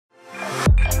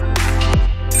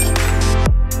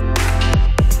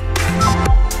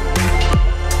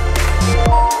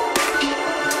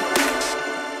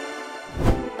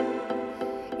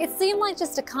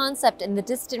just a concept in the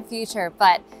distant future,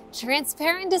 but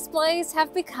transparent displays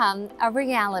have become a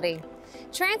reality.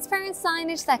 Transparent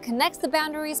signage that connects the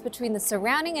boundaries between the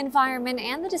surrounding environment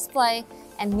and the display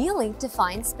and newly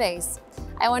defined space.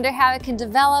 I wonder how it can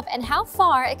develop and how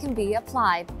far it can be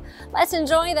applied. Let's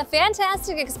enjoy the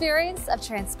fantastic experience of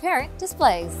transparent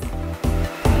displays.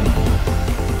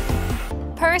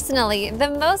 Personally, the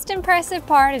most impressive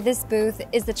part of this booth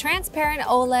is the transparent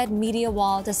OLED media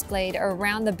wall displayed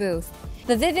around the booth.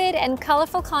 The vivid and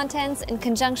colorful contents in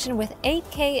conjunction with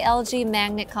 8K LG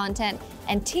magnet content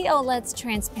and TOLED's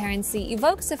transparency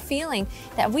evokes a feeling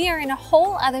that we are in a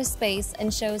whole other space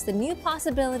and shows the new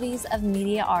possibilities of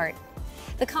media art.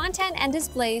 The content and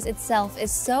displays itself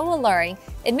is so alluring,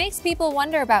 it makes people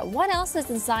wonder about what else is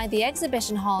inside the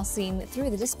exhibition hall seen through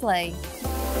the display.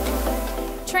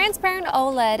 Transparent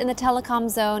OLED in the telecom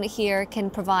zone here can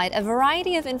provide a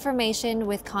variety of information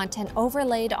with content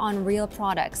overlaid on real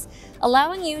products,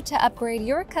 allowing you to upgrade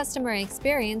your customer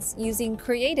experience using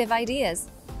creative ideas.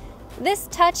 This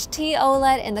Touch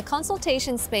T-OLED in the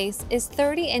consultation space is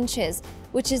 30 inches,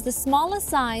 which is the smallest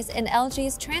size in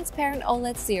LG's Transparent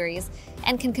OLED series,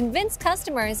 and can convince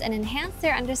customers and enhance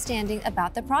their understanding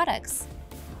about the products.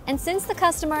 And since the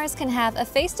customers can have a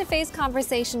face-to-face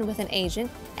conversation with an agent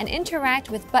and interact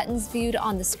with buttons viewed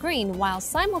on the screen while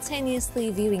simultaneously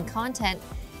viewing content,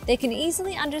 they can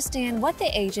easily understand what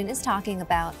the agent is talking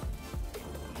about.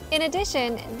 In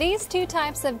addition, these two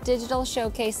types of digital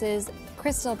showcases,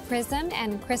 Crystal Prism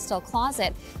and Crystal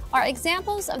Closet, are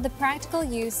examples of the practical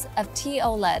use of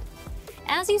T-OLED.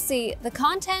 As you see, the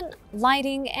content,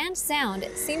 lighting, and sound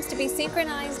seems to be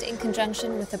synchronized in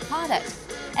conjunction with the product,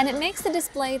 and it makes the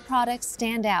displayed product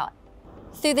stand out.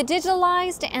 Through the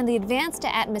digitalized and the advanced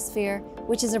atmosphere,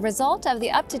 which is a result of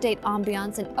the up-to-date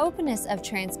ambiance and openness of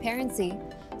transparency,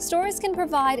 stores can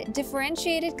provide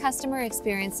differentiated customer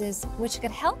experiences which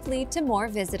could help lead to more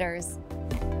visitors.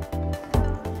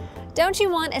 Don't you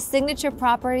want a signature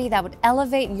property that would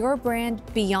elevate your brand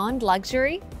beyond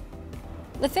luxury?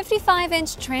 The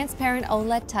 55-inch transparent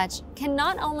OLED Touch can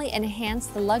not only enhance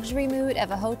the luxury mood of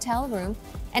a hotel room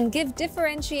and give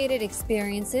differentiated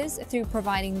experiences through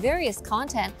providing various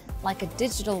content like a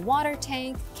digital water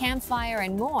tank, campfire,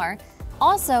 and more.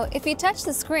 Also, if you touch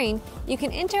the screen, you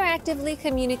can interactively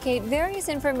communicate various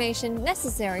information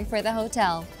necessary for the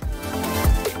hotel.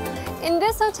 In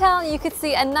this hotel, you could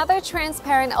see another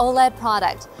transparent OLED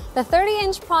product. The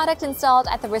 30-inch product installed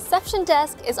at the reception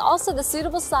desk is also the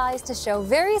suitable size to show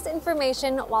various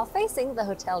information while facing the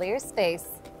hotelier's space.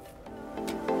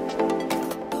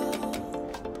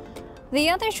 The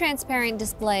other transparent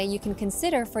display you can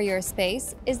consider for your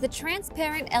space is the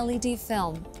transparent LED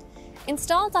film.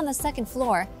 Installed on the second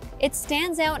floor, it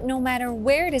stands out no matter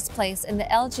where it is placed in the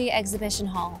LG exhibition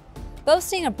hall,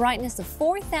 boasting a brightness of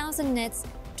 4,000 nits,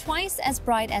 twice as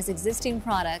bright as existing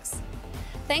products.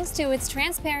 Thanks to its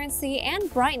transparency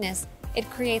and brightness, it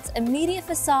creates a media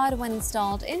facade when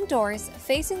installed indoors,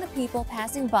 facing the people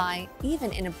passing by,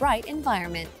 even in a bright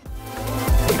environment.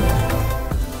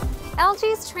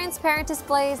 LG's transparent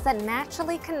displays that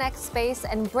naturally connect space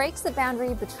and breaks the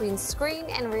boundary between screen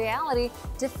and reality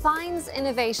defines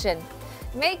innovation.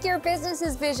 Make your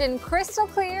business's vision crystal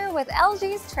clear with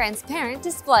LG's transparent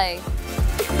display.